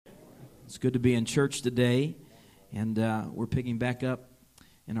It's good to be in church today, and we're picking back up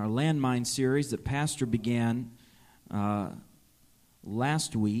in our landmine series that Pastor began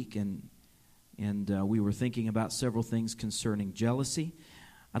last week, and we were thinking about several things concerning jealousy.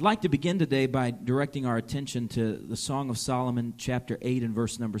 I'd like to begin today by directing our attention to the Song of Solomon, chapter 8 and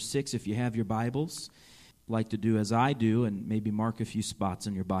verse number 6. If you have your Bibles, I'd like to do as I do and maybe mark a few spots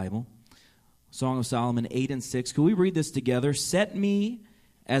in your Bible. Song of Solomon 8 and 6. Could we read this together? Set me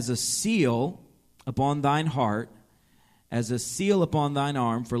as a seal upon thine heart, as a seal upon thine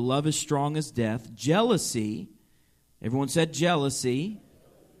arm, for love is strong as death. Jealousy, everyone said jealousy,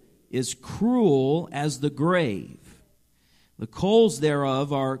 is cruel as the grave. The coals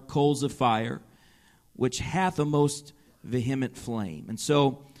thereof are coals of fire, which hath a most vehement flame. And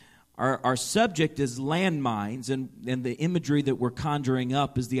so our subject is landmines, and the imagery that we're conjuring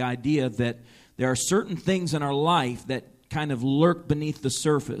up is the idea that there are certain things in our life that kind of lurk beneath the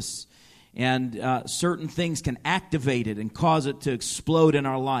surface, and certain things can activate it and cause it to explode in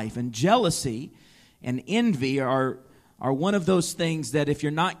our life. And jealousy and envy are one of those things that if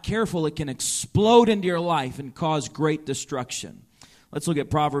you're not careful, it can explode into your life and cause great destruction. Let's look at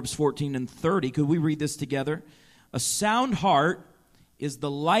Proverbs 14 and 30. Could we read this together? A sound heart is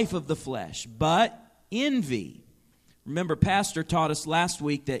the life of the flesh, but envy. Remember, Pastor taught us last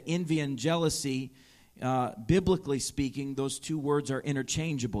week that envy and jealousy, biblically speaking, those two words are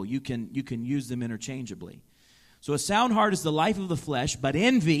interchangeable. You can use them interchangeably. So a sound heart is the life of the flesh, but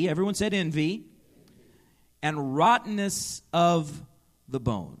envy, everyone said envy, and rottenness of the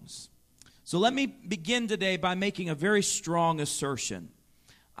bones. So let me begin today by making a very strong assertion.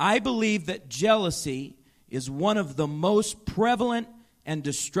 I believe that jealousy is one of the most prevalent and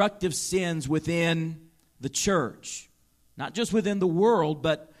destructive sins within the church. Not just within the world,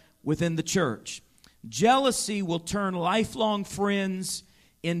 but within the church. Jealousy will turn lifelong friends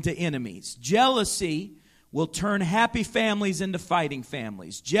into enemies. Jealousy will turn happy families into fighting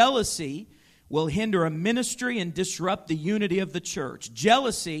families. Jealousy will hinder a ministry and disrupt the unity of the church.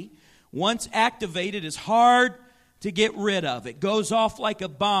 Jealousy, once activated, is hard to get rid of. It goes off like a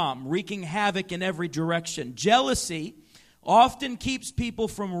bomb, wreaking havoc in every direction. Jealousy often keeps people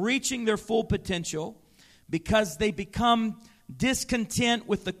from reaching their full potential because they become discontent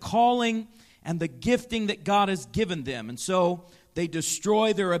with the calling and the gifting that God has given them. And so they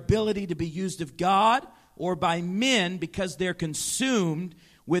destroy their ability to be used of God or by men because they're consumed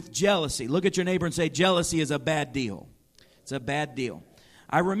with jealousy. Look at your neighbor and say, jealousy is a bad deal. It's a bad deal.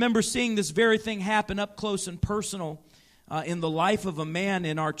 I remember seeing this very thing happen up close and personal in the life of a man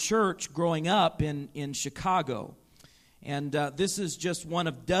in our church growing up in Chicago. And this is just one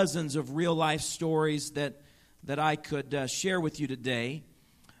of dozens of real-life stories that I could share with you today.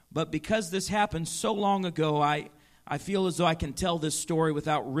 But because this happened so long ago, I feel as though I can tell this story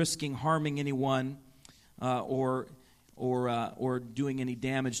without risking harming anyone or doing any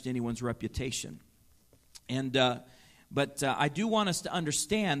damage to anyone's reputation. But I do want us to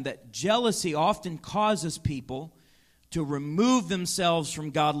understand that jealousy often causes people to remove themselves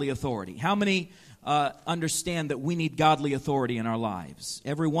from godly authority. How many understand that we need godly authority in our lives?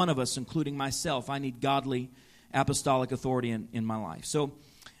 Every one of us, including myself, I need godly apostolic authority in my life. So,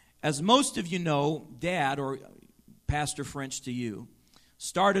 as most of you know, Dad, or Pastor French to you,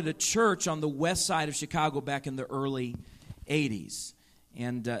 started a church on the west side of Chicago back in the early 80s.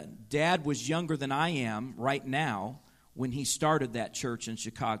 And Dad was younger than I am right now when he started that church in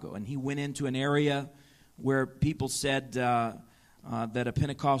Chicago. And he went into an area where people said that a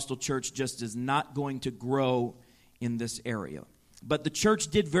Pentecostal church just is not going to grow in this area. But the church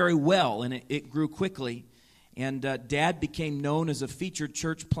did very well, and it grew quickly. And Dad became known as a featured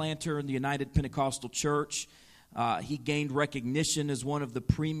church planter in the United Pentecostal Church. He gained recognition as one of the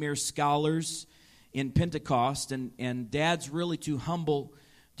premier scholars in Pentecost. And Dad's really too humble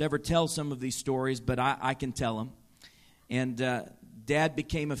to ever tell some of these stories, but I can tell them. And Dad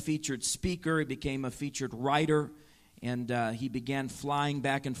became a featured speaker. He became a featured writer. And he began flying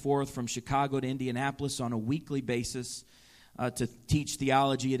back and forth from Chicago to Indianapolis on a weekly basis to teach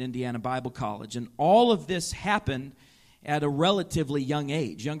theology at Indiana Bible College. And all of this happened at a relatively young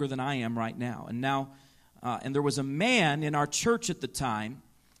age, younger than I am right now. And there was a man in our church at the time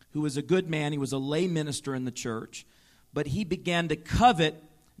who was a good man. He was a lay minister in the church, but he began to covet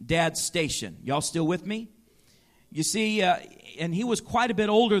Dad's station. Y'all still with me? You see, and he was quite a bit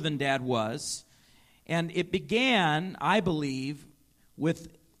older than Dad was. And it began, I believe, with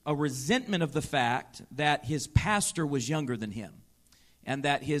a resentment of the fact that his pastor was younger than him and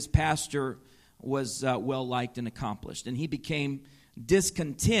that his pastor was well-liked and accomplished. And he became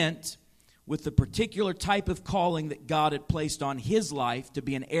discontent with the particular type of calling that God had placed on his life to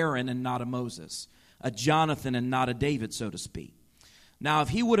be an Aaron and not a Moses, a Jonathan and not a David, so to speak. Now, if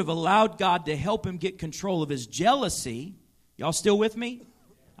he would have allowed God to help him get control of his jealousy, y'all still with me?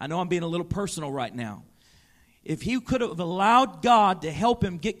 I know I'm being a little personal right now. If he could have allowed God to help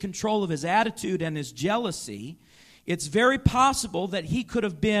him get control of his attitude and his jealousy, it's very possible that he could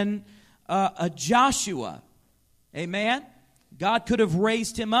have been a Joshua. Amen? God could have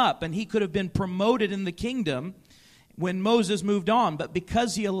raised him up and he could have been promoted in the kingdom when Moses moved on. But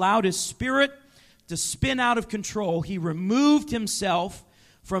because he allowed his spirit to spin out of control, he removed himself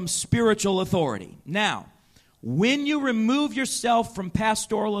from spiritual authority. Now, when you remove yourself from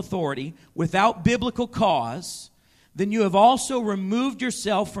pastoral authority without biblical cause, then you have also removed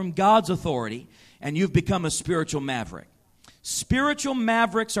yourself from God's authority and you've become a spiritual maverick. Spiritual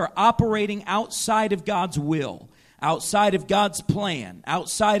mavericks are operating outside of God's will, outside of God's plan,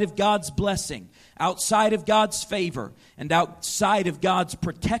 outside of God's blessing, outside of God's favor, and outside of God's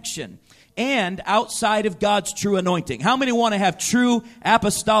protection, and outside of God's true anointing. How many want to have true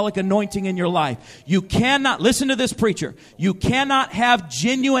apostolic anointing in your life? You cannot, listen to this preacher, you cannot have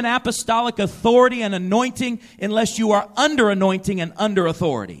genuine apostolic authority and anointing unless you are under anointing and under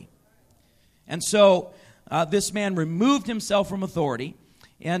authority. And so this man removed himself from authority,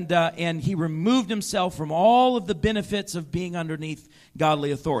 and he removed himself from all of the benefits of being underneath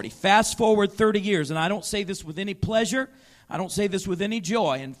godly authority. Fast forward 30 years, and I don't say this with any pleasure. I don't say this with any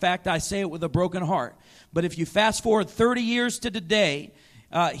joy. In fact, I say it with a broken heart. But if you fast forward 30 years to today,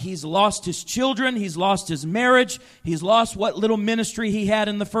 he's lost his children, he's lost his marriage, he's lost what little ministry he had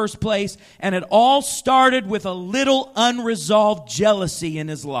in the first place, and it all started with a little unresolved jealousy in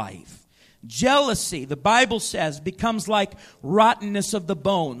his life. Jealousy, the Bible says, becomes like rottenness of the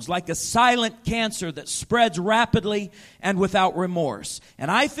bones, like a silent cancer that spreads rapidly and without remorse. And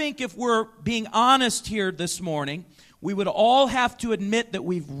I think if we're being honest here this morning, we would all have to admit that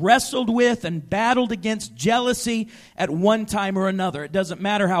we've wrestled with and battled against jealousy at one time or another. It doesn't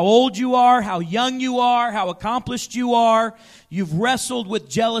matter how old you are, how young you are, how accomplished you are. You've wrestled with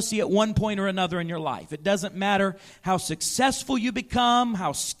jealousy at one point or another in your life. It doesn't matter how successful you become,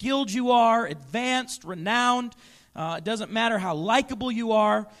 how skilled you are, advanced, renowned. It doesn't matter how likable you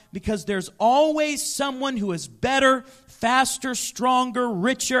are, because there's always someone who is better, faster, stronger,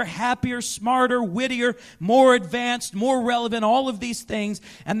 richer, happier, smarter, wittier, more advanced, more relevant, all of these things.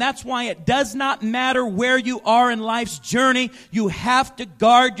 And that's why it does not matter where you are in life's journey. You have to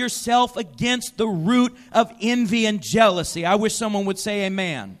guard yourself against the root of envy and jealousy. I wish someone would say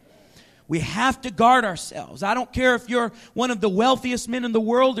amen. We have to guard ourselves. I don't care if you're one of the wealthiest men in the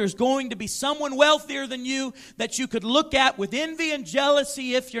world. There's going to be someone wealthier than you that you could look at with envy and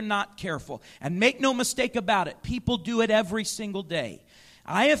jealousy if you're not careful. And make no mistake about it, people do it every single day.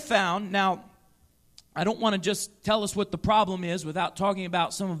 I have found, now, I don't want to just tell us what the problem is without talking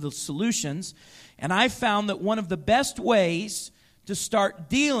about some of the solutions. And I found that one of the best ways to start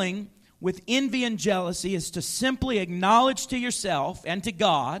dealing with envy and jealousy is to simply acknowledge to yourself and to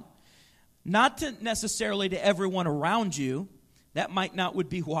God, not to necessarily to everyone around you, that might not would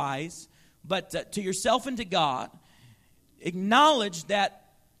be wise, but to yourself and to God, acknowledge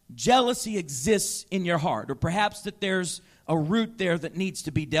that jealousy exists in your heart, or perhaps that there's a root there that needs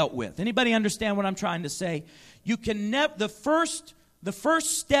to be dealt with. Anybody understand what I'm trying to say? You can never, the first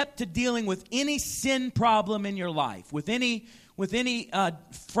step to dealing with any sin problem in your life, with any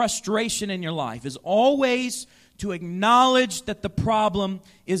frustration in your life, is always to acknowledge that the problem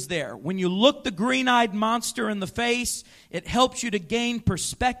is there. When you look the green-eyed monster in the face, it helps you to gain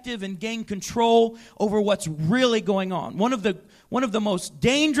perspective and gain control over what's really going on. One of the most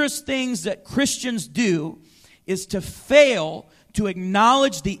dangerous things that Christians do is to fail to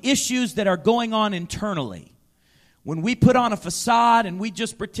acknowledge the issues that are going on internally. When we put on a facade and we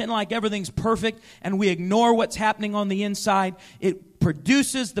just pretend like everything's perfect and we ignore what's happening on the inside, it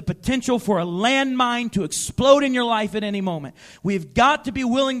produces the potential for a landmine to explode in your life at any moment. We've got to be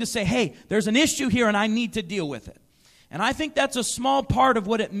willing to say, hey, there's an issue here and I need to deal with it. And I think that's a small part of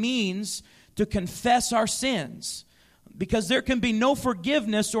what it means to confess our sins. Because there can be no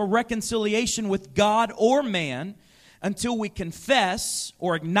forgiveness or reconciliation with God or man until we confess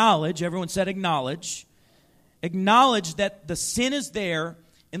or acknowledge, everyone said acknowledge that the sin is there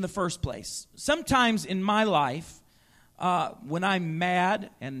in the first place. Sometimes in my life, when I'm mad,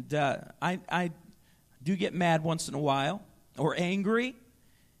 and I do get mad once in a while, or angry,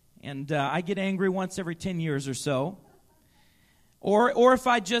 and I get angry once every 10 years or so, or if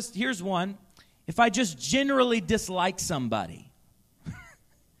I just, here's one, if I just generally dislike somebody. Have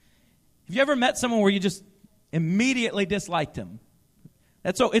you ever met someone where you just immediately disliked them?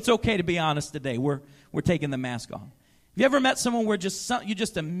 It's okay to be honest today. We're taking the mask off. Have you ever met someone where you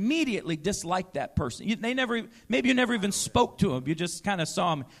just immediately disliked that person? Maybe you never even spoke to them. You just kind of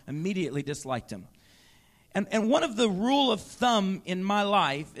saw them, immediately disliked them. And one of the rule of thumb in my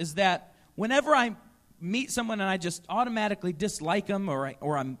life is that whenever I meet someone and I just automatically dislike them,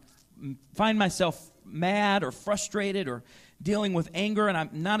 or I find myself mad or frustrated or dealing with anger and I'm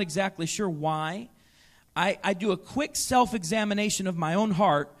not exactly sure why, I do a quick self-examination of my own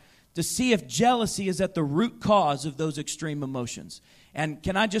heart to see if jealousy is at the root cause of those extreme emotions. And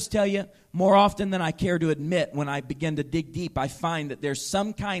can I just tell you, more often than I care to admit, when I begin to dig deep, I find that there's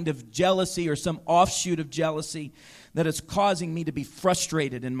some kind of jealousy or some offshoot of jealousy that is causing me to be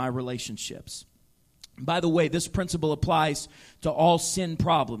frustrated in my relationships. By the way, this principle applies to all sin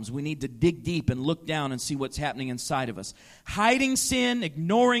problems. We need to dig deep and look down and see what's happening inside of us. Hiding sin,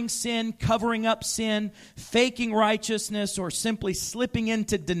 ignoring sin, covering up sin, faking righteousness, or simply slipping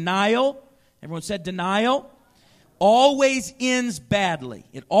into denial. Everyone said denial? Always ends badly.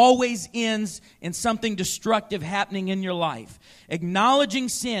 It always ends in something destructive happening in your life. Acknowledging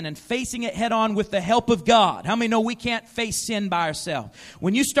sin and facing it head on with the help of God. How many know we can't face sin by ourselves?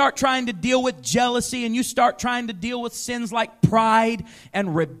 When you start trying to deal with jealousy and you start trying to deal with sins like pride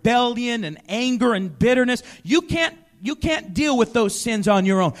and rebellion and anger and bitterness, you can't deal with those sins on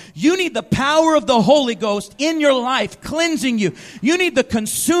your own. You need the power of the Holy Ghost in your life, cleansing you. You need the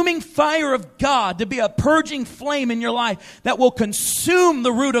consuming fire of God to be a purging flame in your life that will consume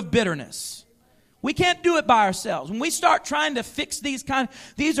the root of bitterness. We can't do it by ourselves. When we start trying to fix these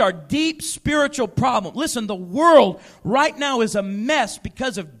are deep spiritual problems. Listen, the world right now is a mess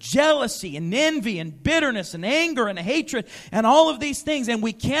because of jealousy and envy and bitterness and anger and hatred and all of these things. And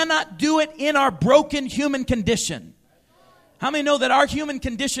we cannot do it in our broken human condition. How many know that our human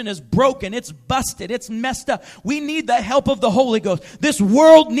condition is broken? It's busted. It's messed up. We need the help of the Holy Ghost. This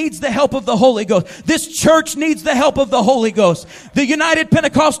world needs the help of the Holy Ghost. This church needs the help of the Holy Ghost. The United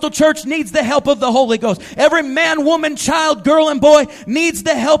Pentecostal Church needs the help of the Holy Ghost. Every man, woman, child, girl, and boy needs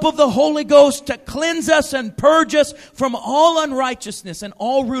the help of the Holy Ghost to cleanse us and purge us from all unrighteousness and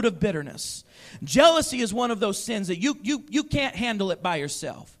all root of bitterness. Jealousy is one of those sins that you can't handle it by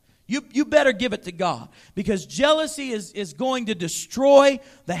yourself. You better give it to God, because jealousy is going to destroy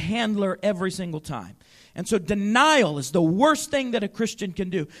the handler every single time. And so denial is the worst thing that a Christian can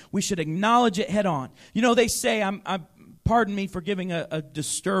do. We should acknowledge it head on. You know, they say, pardon me for giving a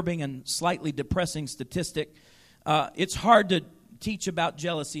disturbing and slightly depressing statistic. It's hard to teach about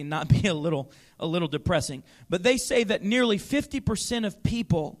jealousy and not be a little depressing. But they say that nearly 50% of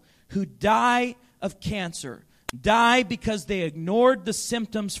people who die of cancer die because they ignored the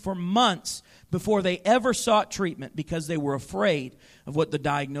symptoms for months before they ever sought treatment because they were afraid of what the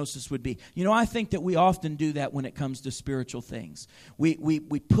diagnosis would be. You know, I think that we often do that when it comes to spiritual things. We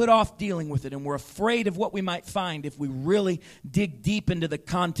put off dealing with it, and we're afraid of what we might find if we really dig deep into the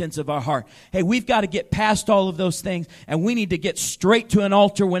contents of our heart. Hey, we've got to get past all of those things, and we need to get straight to an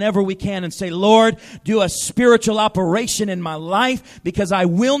altar whenever we can and say, Lord, do a spiritual operation in my life, because I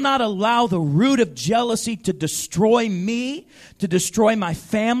will not allow the root of jealousy to destroy me, to destroy my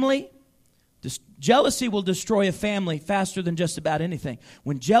family. Jealousy will destroy a family faster than just about anything.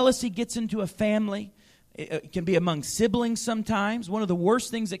 When jealousy gets into a family, it can be among siblings sometimes. One of the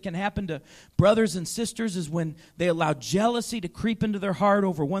worst things that can happen to brothers and sisters is when they allow jealousy to creep into their heart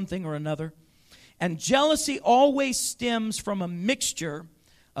over one thing or another. And jealousy always stems from a mixture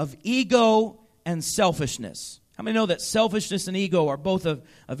of ego and selfishness. How many know that selfishness and ego are both a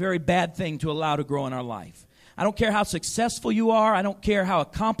very bad thing to allow to grow in our life? I don't care how successful you are. I don't care how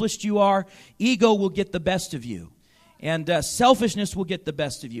accomplished you are. Ego will get the best of you. And selfishness will get the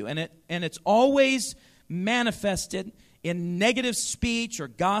best of you. And it's always manifested in negative speech or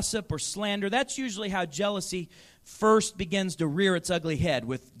gossip or slander. That's usually how jealousy first begins to rear its ugly head,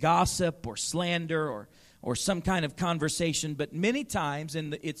 with gossip or slander or some kind of conversation. But many times,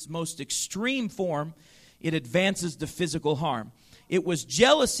 in its most extreme form, it advances to physical harm. It was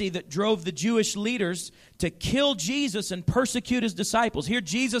jealousy that drove the Jewish leaders to kill Jesus and persecute his disciples. Here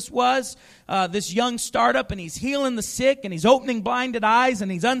Jesus was, this young startup, and he's healing the sick, and he's opening blinded eyes, and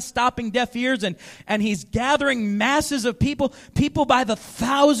he's unstopping deaf ears, and he's gathering masses of people. People by the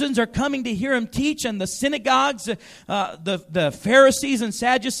thousands are coming to hear him teach, and the synagogues, the Pharisees and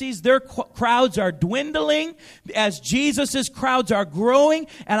Sadducees, their crowds are dwindling as Jesus' crowds are growing.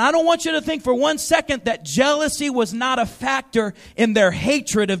 And I don't want you to think for one second that jealousy was not a factor in their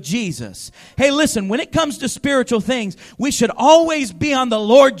hatred of Jesus. Hey, listen, when it comes to spiritual things, we should always be on the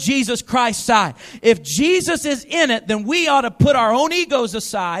Lord Jesus Christ's side. If Jesus is in it, then we ought to put our own egos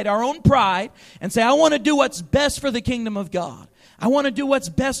aside, our own pride, and say, I want to do what's best for the kingdom of God. I want to do what's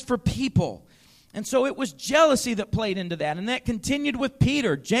best for people. And so it was jealousy that played into that. And that continued with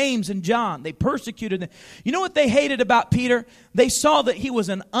Peter, James, and John. They persecuted them. You know what they hated about Peter? They saw that he was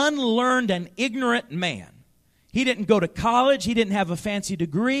an unlearned and ignorant man. He didn't go to college. He didn't have a fancy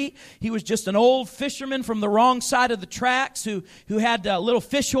degree. He was just an old fisherman from the wrong side of the tracks who had a little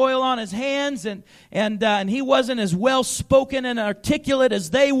fish oil on his hands, and he wasn't as well spoken and articulate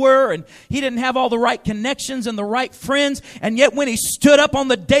as they were, and he didn't have all the right connections and the right friends. And yet when he stood up on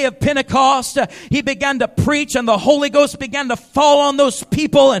the day of Pentecost, he began to preach, and the Holy Ghost began to fall on those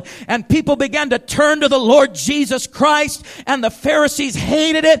people, and people began to turn to the Lord Jesus Christ. And the Pharisees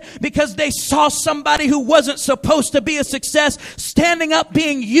hated it because they saw somebody who wasn't supposed to be a success standing up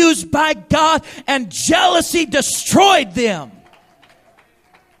being used by God, and jealousy destroyed them.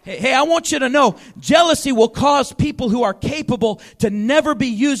 Hey, I want you to know, jealousy will cause people who are capable to never be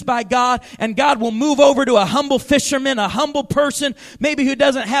used by God, and God will move over to a humble fisherman, a humble person, maybe who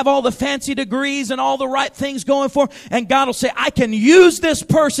doesn't have all the fancy degrees and all the right things going for him, and God will say, I can use this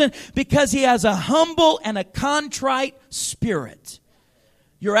person because he has a humble and a contrite spirit.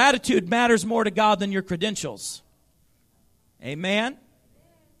 Your attitude matters more to God than your credentials. Amen?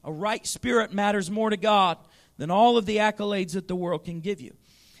 A right spirit matters more to God than all of the accolades that the world can give you.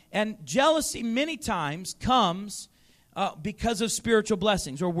 And jealousy many times comes because of spiritual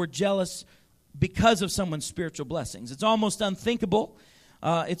blessings, or we're jealous because of someone's spiritual blessings. It's almost unthinkable.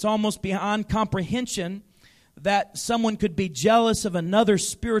 It's almost beyond comprehension that someone could be jealous of another's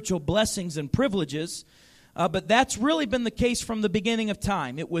spiritual blessings and privileges. But that's really been the case from the beginning of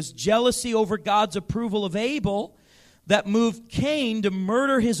time. It was jealousy over God's approval of Abel that moved Cain to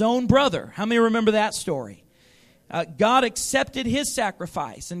murder his own brother. How many remember that story? God accepted his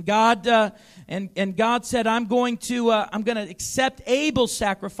sacrifice, and God said, "I'm going to accept Abel's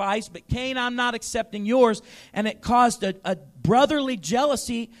sacrifice, but Cain, I'm not accepting yours." And it caused a brotherly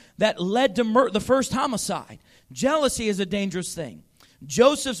jealousy that led to the first homicide. Jealousy is a dangerous thing.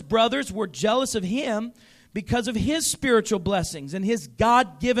 Joseph's brothers were jealous of him because of his spiritual blessings and his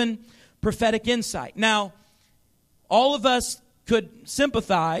God-given prophetic insight. Now, all of us could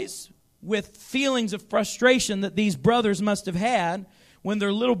sympathize with feelings of frustration that these brothers must have had when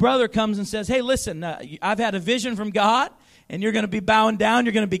their little brother comes and says, "Hey, listen, I've had a vision from God, and you're going to be bowing down,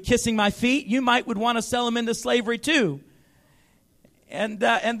 you're going to be kissing my feet. You would want to sell him into slavery too." And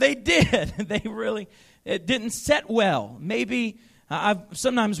they did. It didn't set well. Maybe I've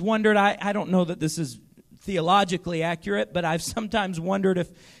sometimes wondered, I don't know that this is theologically accurate, but I've sometimes wondered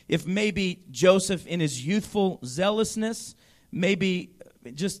if maybe Joseph, in his youthful zealousness, maybe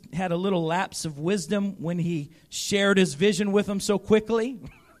just had a little lapse of wisdom when he shared his vision with them so quickly.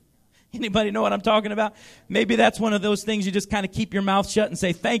 Anybody know what I'm talking about? Maybe that's one of those things you just kind of keep your mouth shut and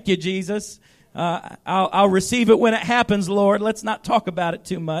say, "Thank you, Jesus. I'll receive it when it happens, Lord. Let's not talk about it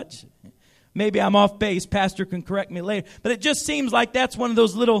too much." Maybe I'm off base. Pastor can correct me later. But it just seems like that's one of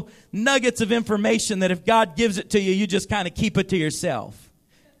those little nuggets of information that if God gives it to you, you just kind of keep it to yourself.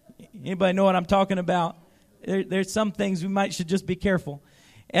 Anybody know what I'm talking about? There's some things we should just be careful.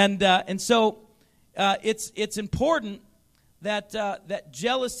 And so it's important that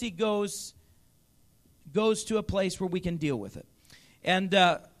jealousy goes to a place where we can deal with it.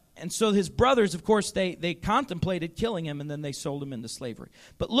 And so his brothers, of course, they contemplated killing him, and then they sold him into slavery.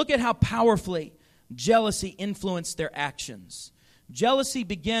 But look at how powerfully jealousy influenced their actions. Jealousy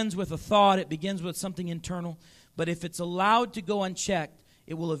begins with a thought. It begins with something internal. But if it's allowed to go unchecked,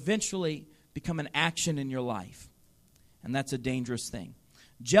 it will eventually become an action in your life. And that's a dangerous thing.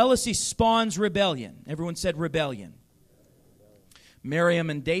 Jealousy spawns rebellion. Everyone said rebellion. Miriam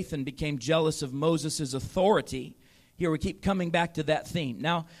and Dathan became jealous of Moses' authority. Here we keep coming back to that theme.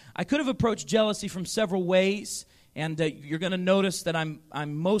 Now, I could have approached jealousy from several ways, and you're going to notice that I'm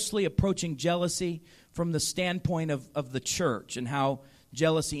mostly approaching jealousy from the standpoint of the church and how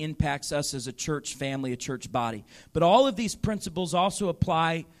jealousy impacts us as a church family, a church body. But all of these principles also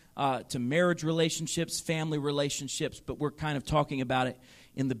apply to marriage relationships, family relationships, but we're kind of talking about it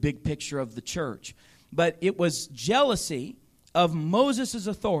in the big picture of the church. But it was jealousy of Moses'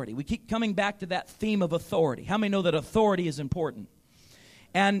 authority. We keep coming back to that theme of authority. How many know that authority is important?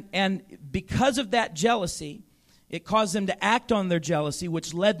 And because of that jealousy, it caused them to act on their jealousy,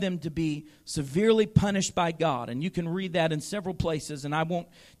 which led them to be severely punished by God. And you can read that in several places, and I won't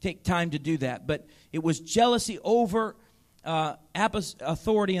take time to do that. But it was jealousy over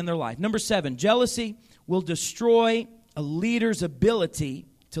authority in their life. Number 7, jealousy will destroy a leader's ability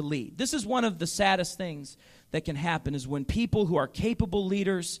to lead. This is one of the saddest things that can happen, is when people who are capable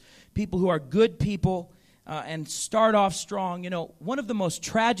leaders, people who are good people, and start off strong. You know, one of the most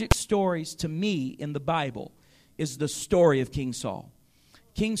tragic stories to me in the Bible is the story of King Saul.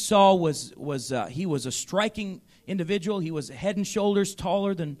 King Saul was a striking individual. He was head and shoulders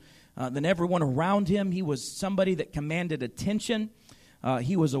taller than everyone around him. He was somebody that commanded attention.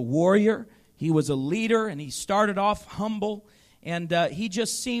 He was a warrior. He was a leader, and he started off humble. And he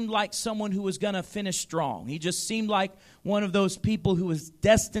just seemed like someone who was going to finish strong. He just seemed like one of those people who was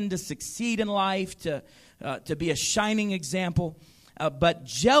destined to succeed in life, to be a shining example. But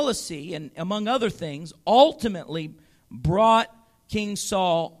jealousy, and among other things, ultimately brought King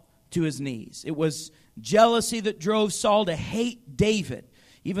Saul to his knees. It was jealousy that drove Saul to hate David,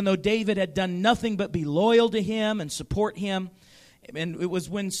 even though David had done nothing but be loyal to him and support him. And it was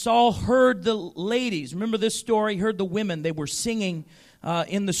when Saul heard the ladies, remember this story, heard the women, they were singing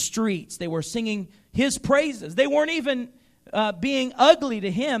in the streets. They were singing his praises. They weren't even being ugly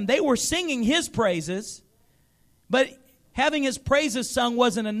to him. They were singing his praises. But having his praises sung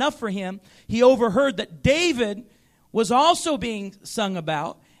wasn't enough for him. He overheard that David was also being sung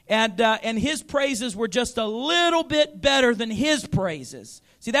about, and his praises were just a little bit better than his praises.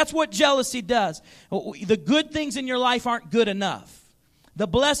 See, that's what jealousy does. The good things in your life aren't good enough. The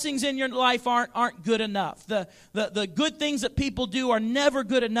blessings in your life aren't good enough. The good things that people do are never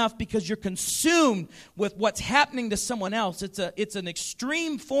good enough because you're consumed with what's happening to someone else. It's an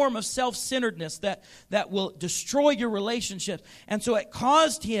extreme form of self-centeredness that will destroy your relationships. And so it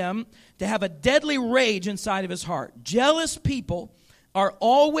caused him to have a deadly rage inside of his heart. Jealous people are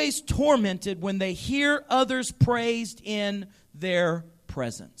always tormented when they hear others praised in their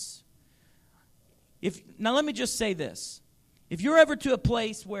presence. Now let me just say this. If you're ever to a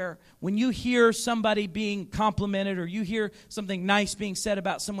place where when you hear somebody being complimented or you hear something nice being said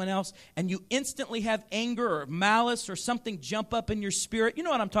about someone else and you instantly have anger or malice or something jump up in your spirit, you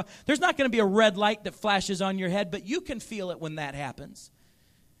know what I'm talking. There's not going to be a red light that flashes on your head, but you can feel it when that happens.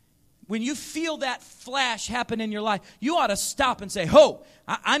 When you feel that flash happen in your life, you ought to stop and say,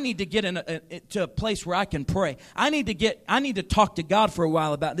 I need to get to a place where I can pray. I need to talk to God for a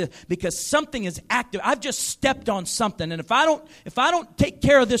while about this because something is active. I've just stepped on something, and if I don't take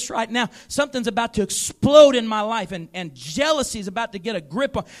care of this right now, something's about to explode in my life, and jealousy is about to get a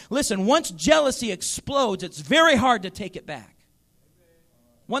grip on. Listen, once jealousy explodes, it's very hard to take it back.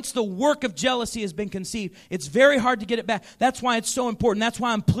 Once the work of jealousy has been conceived, it's very hard to get it back. That's why it's so important. That's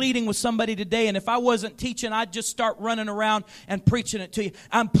why I'm pleading with somebody today. And if I wasn't teaching, I'd just start running around and preaching it to you.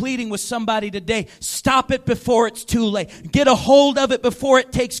 I'm pleading with somebody today. Stop it before it's too late. Get a hold of it before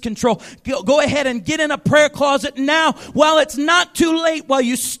it takes control. Go ahead and get in a prayer closet now while it's not too late, while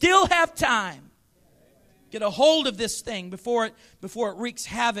you still have time. Get a hold of this thing before it wreaks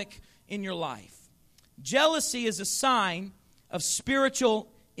havoc in your life. Jealousy is a sign of spiritual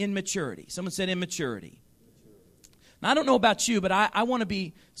immaturity. Someone said immaturity. Now, I don't know about you, but I want to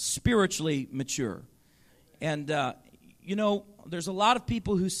be spiritually mature. And, there's a lot of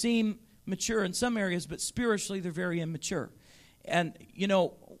people who seem mature in some areas, but spiritually they're very immature. And,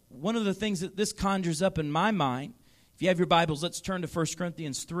 one of the things that this conjures up in my mind, if you have your Bibles, let's turn to 1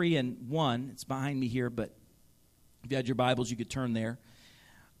 Corinthians 3 and 1. It's behind me here, but if you had your Bibles, you could turn there.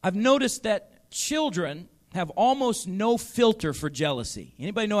 I've noticed that children have almost no filter for jealousy.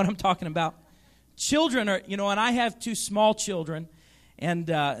 Anybody know what I'm talking about? Children are, and I have two small children,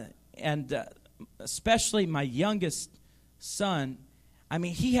 and especially my youngest son,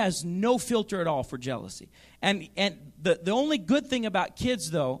 he has no filter at all for jealousy. And the only good thing about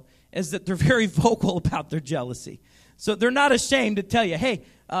kids, though, is that they're very vocal about their jealousy. So they're not ashamed to tell you, hey,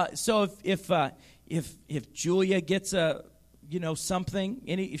 so if Julia gets something,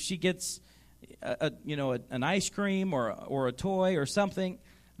 if she gets an ice cream or a toy or something,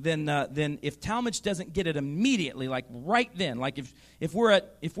 then if Talmadge doesn't get it immediately, like right then, like if we're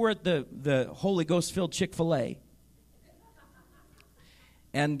at the Holy Ghost filled Chick-fil-A,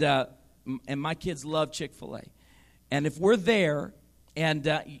 and my kids love Chick-fil-A, and if we're there and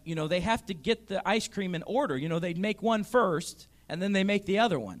they have to get the ice cream in order, they make one first and then they make the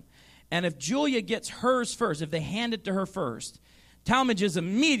other one, and if Julia gets hers first, if they hand it to her first, Talmadge is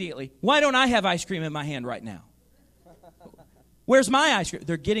immediately, why don't I have ice cream in my hand right now? Where's my ice cream?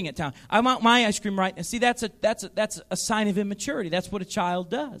 They're getting it, Talmadge. I want my ice cream right now. See, that's a sign of immaturity. That's what a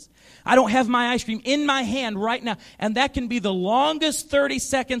child does. I don't have my ice cream in my hand right now. And that can be the longest 30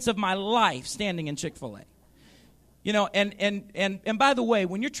 seconds of my life standing in Chick-fil-A. And by the way,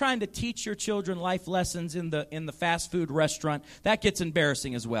 when you're trying to teach your children life lessons in the fast food restaurant, that gets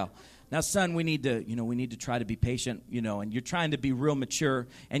embarrassing as well. Now, son, we need to try to be patient, and you're trying to be real mature,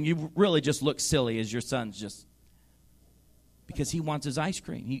 and you really just look silly as your son's just, because he wants his ice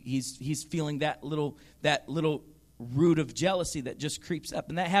cream. He's feeling that little root of jealousy that just creeps up.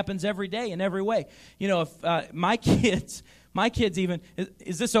 And that happens every day in every way. You know, if my kids even,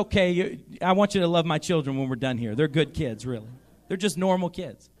 is this okay? I want you to love my children when we're done here. They're good kids, really. They're just normal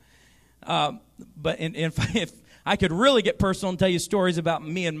kids. But if I could really get personal and tell you stories about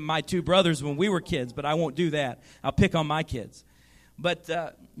me and my two brothers when we were kids, but I won't do that. I'll pick on my kids. But,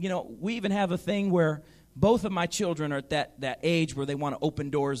 you know, we even have a thing where both of my children are at that age where they want to open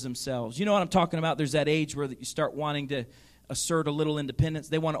doors themselves. You know what I'm talking about? There's that age where you start wanting to assert a little independence.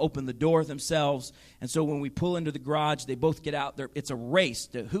 They want to open the door themselves. And so when we pull into the garage, they both get out there. It's a race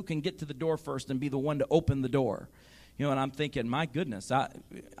to who can get to the door first and be the one to open the door. You know, and I'm thinking, my goodness,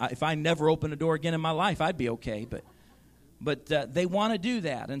 if I never open a door again in my life, I'd be okay. But they want to do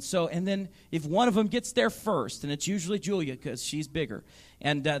that. And then if one of them gets there first, and it's usually Julia because she's bigger,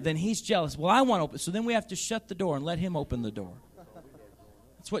 and then he's jealous. Well, I want to open. So then we have to shut the door and let him open the door.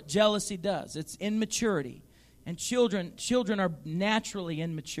 That's what jealousy does. It's immaturity. And children are naturally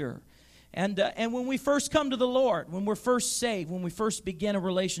immature. And when we first come to the Lord, when we're first saved, when we first begin a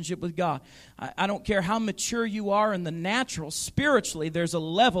relationship with God, I don't care how mature you are in the natural, spiritually, there's a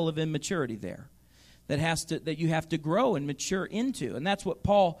level of immaturity there that you have to grow and mature into. And that's what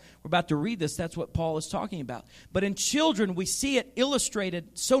Paul, we're about to read this, that's what Paul is talking about. But in children, we see it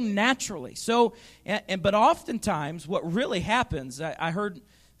illustrated so naturally. But oftentimes, what really happens, I heard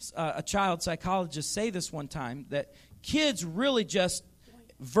a child psychologist say this one time, that kids really just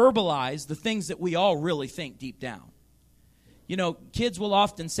verbalize the things that we all really think deep down. You know, kids will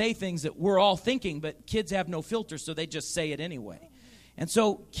often say things that we're all thinking, but kids have no filter, so they just say it anyway. And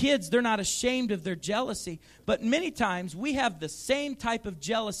so kids, they're not ashamed of their jealousy, but many times we have the same type of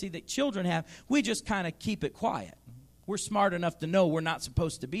jealousy that children have. We just kind of keep it quiet. We're smart enough to know we're not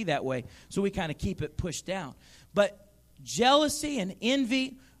supposed to be that way, so we kind of keep it pushed down. But jealousy and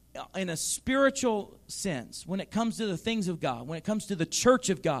envy, in a spiritual sense, when it comes to the things of God, when it comes to the church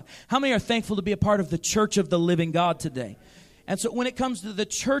of God, how many are thankful to be a part of the church of the living God today? And so when it comes to the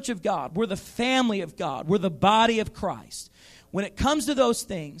church of God, we're the family of God, we're the body of Christ. When it comes to those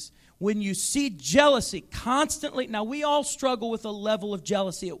things, when you see jealousy constantly, now we all struggle with a level of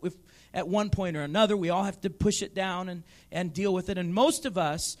jealousy at one point or another. We all have to push it down and deal with it. And most of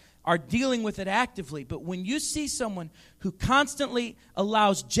us are dealing with it actively. But when you see someone who constantly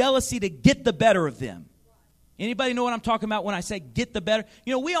allows jealousy to get the better of them, anybody know what I'm talking about when I say get the better?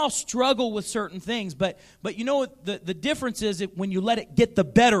 You know, we all struggle with certain things, but you know what the difference is when you let it get the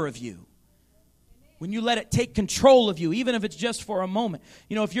better of you. When you let it take control of you, even if it's just for a moment.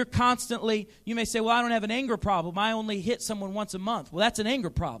 You know, if you're constantly, you may say, well, I don't have an anger problem. I only hit someone once a month. Well, that's an anger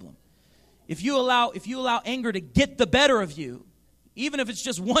problem. If you allow anger to get the better of you, even if it's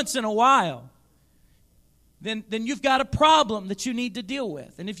just once in a while, then you've got a problem that you need to deal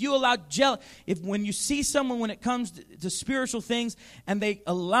with. And if you allow when you see someone when it comes to spiritual things and they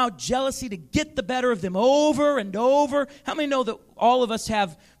allow jealousy to get the better of them over and over, how many know that all of us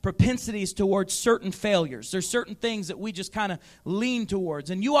have propensities towards certain failures? There's certain things that we just kind of lean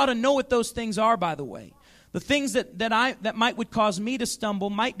towards. And you ought to know what those things are, by the way. The things that would cause me to stumble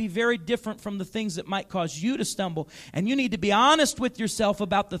might be very different from the things that might cause you to stumble. And you need to be honest with yourself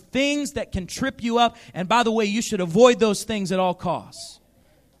about the things that can trip you up. And by the way, you should avoid those things at all costs.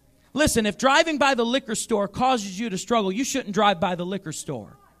 Listen, if driving by the liquor store causes you to struggle, you shouldn't drive by the liquor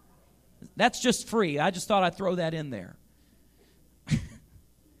store. That's just free. I just thought I'd throw that in there.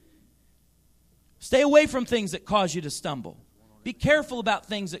 Stay away from things that cause you to stumble. Be careful about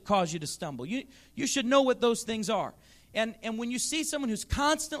things that cause you to stumble. You should know what those things are. And when you see someone who's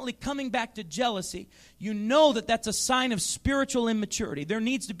constantly coming back to jealousy, you know that that's a sign of spiritual immaturity. There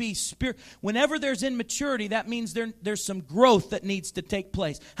needs to be whenever there's immaturity, that means there's some growth that needs to take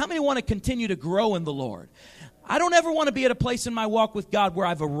place. How many want to continue to grow in the Lord? I don't ever want to be at a place in my walk with God where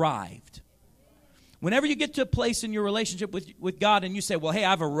I've arrived. Whenever you get to a place in your relationship with God and you say, well, hey,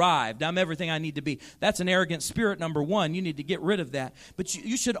 I've arrived. I'm everything I need to be. That's an arrogant spirit, number one. You need to get rid of that. But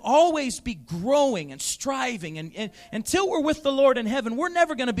you should always be growing and striving. And until we're with the Lord in heaven, we're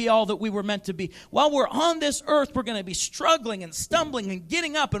never going to be all that we were meant to be. While we're on this earth, we're going to be struggling and stumbling and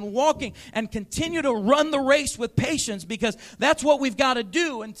getting up and walking and continue to run the race with patience, because that's what we've got to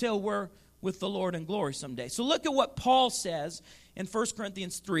do until we're with the Lord in glory someday. So look at what Paul says in 1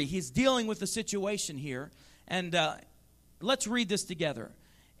 Corinthians 3. He's dealing with a situation here. And let's read this together.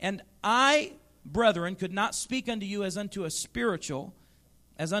 And I, brethren, could not speak unto you as unto spiritual,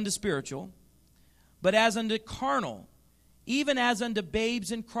 but as unto carnal, even as unto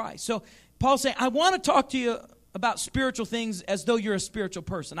babes in Christ. So Paul's saying, I want to talk to you about spiritual things as though you're a spiritual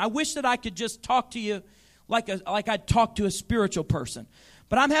person. I wish that I could just talk to you like I'd talk to a spiritual person.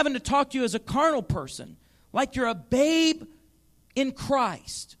 But I'm having to talk to you as a carnal person, like you're a babe in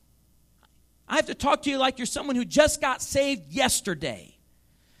Christ. I have to talk to you like you're someone who just got saved yesterday.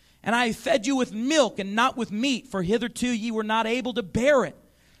 And I fed you with milk and not with meat, for hitherto ye were not able to bear it.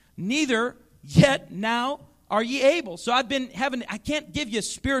 Neither yet now are ye able. So I can't give you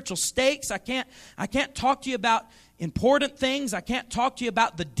spiritual steaks. I can't talk to you about important things. I can't talk to you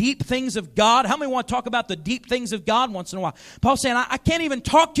about the deep things of God. How many want to talk about the deep things of God once in a while? Paul's saying, I can't even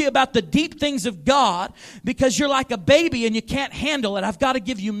talk to you about the deep things of God because you're like a baby and you can't handle it. I've got to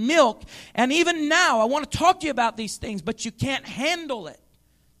give you milk. And even now, I want to talk to you about these things, but you can't handle it.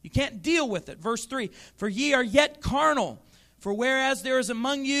 You can't deal with it. Verse 3, for ye are yet carnal. For whereas there is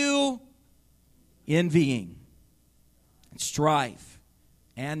among you envying, and strife,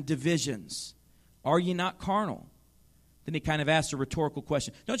 and divisions, are ye not carnal? Then he kind of asked a rhetorical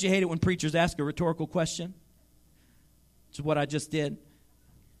question. Don't you hate it when preachers ask a rhetorical question? Which is what I just did.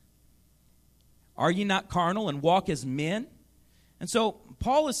 Are ye not carnal and walk as men? And so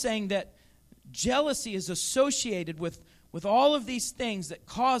Paul is saying that jealousy is associated with all of these things that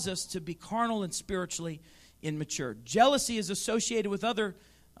cause us to be carnal and spiritually immature. Jealousy is associated with other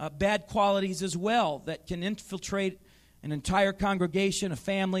bad qualities as well that can infiltrate an entire congregation, a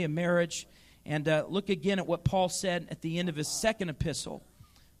family, a marriage. And look again at what Paul said at the end of his second epistle.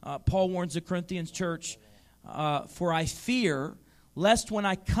 Paul warns the Corinthians church, for I fear, lest when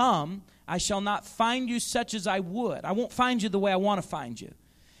I come, I shall not find you such as I would. I won't find you the way I want to find you.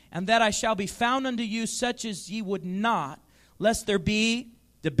 And that I shall be found unto you such as ye would not, lest there be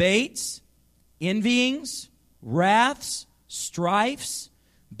debates, envyings, wraths, strifes,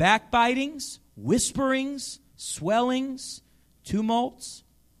 backbitings, whisperings, swellings, tumults.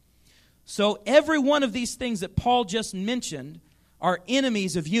 So every one of these things that Paul just mentioned are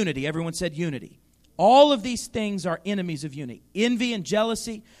enemies of unity. Everyone said unity. All of these things are enemies of unity. Envy and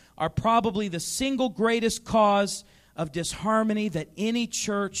jealousy are probably the single greatest cause of disharmony that any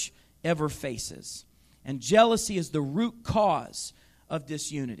church ever faces. And jealousy is the root cause of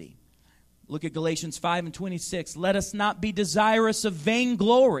disunity. Look at Galatians 5:26. Let us not be desirous of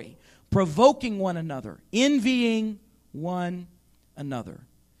vainglory, provoking one another, envying one another.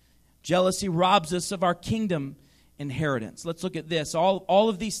 Jealousy robs us of our kingdom inheritance. Let's look at this. All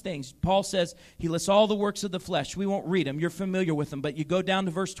of these things. Paul says he lists all the works of the flesh. We won't read them. You're familiar with them. But you go down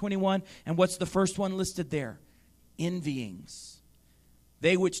to verse 21, and what's the first one listed there? Envyings.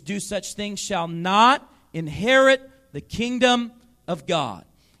 They which do such things shall not inherit the kingdom of God.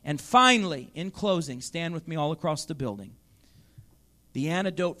 And finally, in closing, stand with me all across the building. The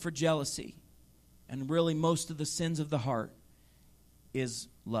antidote for jealousy, and really most of the sins of the heart, is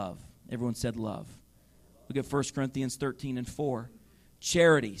love. Everyone said love. Look at 1 Corinthians 13:4.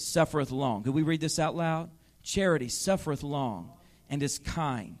 Charity suffereth long. Could we read this out loud? Charity suffereth long and is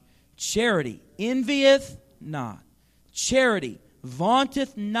kind. Charity envieth not. Charity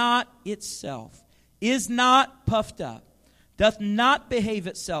vaunteth not itself, is not puffed up, doth not behave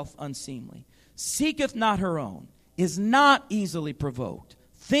itself unseemly, seeketh not her own, is not easily provoked,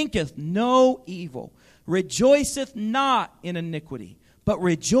 thinketh no evil, rejoiceth not in iniquity, but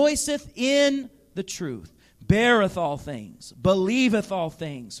rejoiceth in the truth, beareth all things, believeth all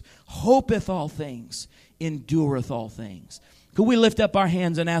things, hopeth all things, endureth all things. Could we lift up our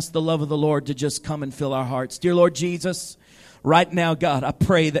hands and ask the love of the Lord to just come and fill our hearts? Dear Lord Jesus, right now, God, I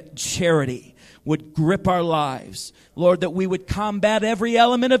pray that charity would grip our lives. Lord, that we would combat every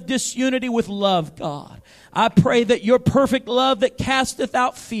element of disunity with love, God. I pray that your perfect love that casteth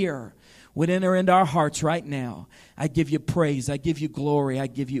out fear would enter into our hearts right now. I give you praise. I give you glory. I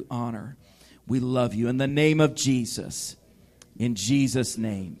give you honor. We love you. In the name of Jesus. In Jesus'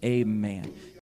 name, amen.